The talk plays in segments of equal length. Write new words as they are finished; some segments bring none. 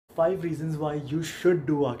5 reasons why you should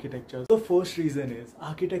do architecture. The first reason is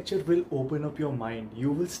architecture will open up your mind.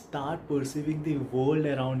 You will start perceiving the world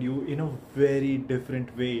around you in a very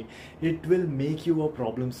different way. It will make you a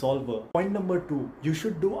problem solver. Point number 2, you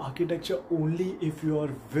should do architecture only if you are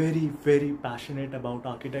very passionate about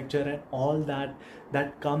architecture and all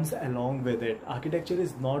that comes along with it. Architecture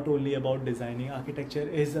is not only about designing. Architecture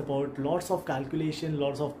is about lots of calculation,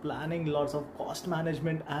 lots of planning, lots of cost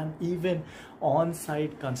management, and even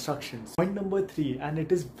on-site constructions. Point number 3, and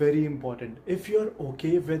it is very important, if you're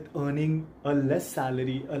okay with earning a less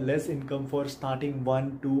salary, a less income for starting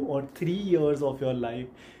 1, 2 or 3 years of your life,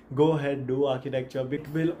 go ahead, do architecture. It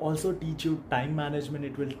will also teach you time management.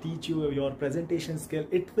 It will teach you your presentation skill.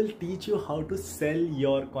 It will teach you how to sell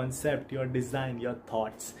your concept, your design, your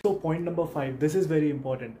thoughts. So point number 5, this is very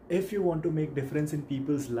important. If you want to make difference in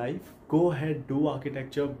people's life, go ahead, do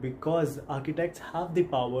architecture, because architects have the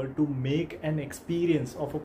power to make an experience of a